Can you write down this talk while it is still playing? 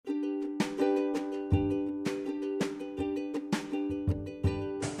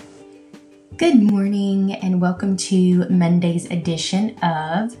Good morning and welcome to Monday's edition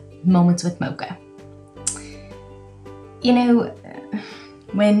of Moments with Mocha. You know,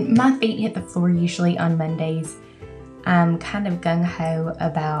 when my feet hit the floor usually on Mondays, I'm kind of gung-ho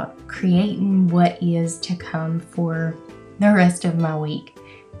about creating what is to come for the rest of my week.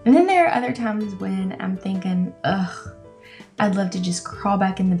 And then there are other times when I'm thinking, I'd love to just crawl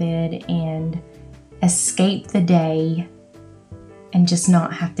back in the bed and escape the day and just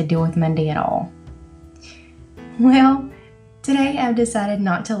not have to deal with Monday at all. Well, today I've decided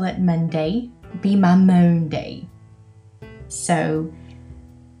not to let Monday be my moan day. So,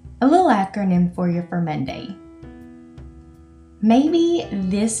 a little acronym for you for Monday. Maybe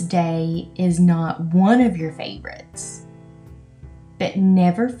this day is not one of your favorites, but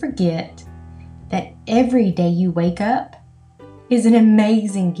never forget that every day you wake up is an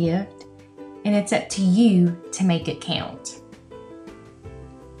amazing gift, and it's up to you to make it count.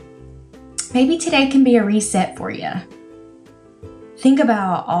 Maybe today can be a reset for you. Think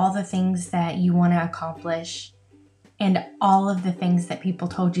about all the things that you want to accomplish and all of the things that people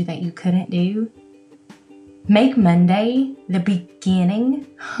told you that you couldn't do. Make Monday the beginning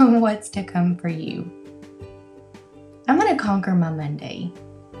of what's to come for you. I'm going to conquer my Monday.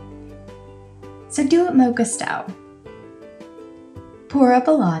 So do it mocha style. Pour up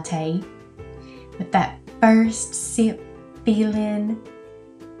a latte with that first sip feeling.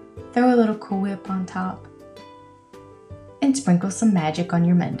 Throw a little Cool Whip on top and sprinkle some magic on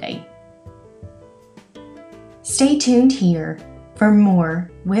your Monday. Stay tuned here for more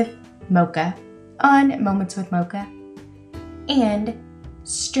with Mocha on Moments with Mocha, and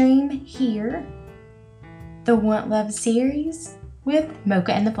stream here the Want Love series with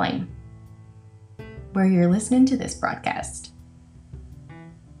Mocha and the Flame, where you're listening to this broadcast.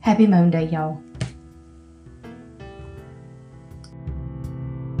 Happy Monday, y'all.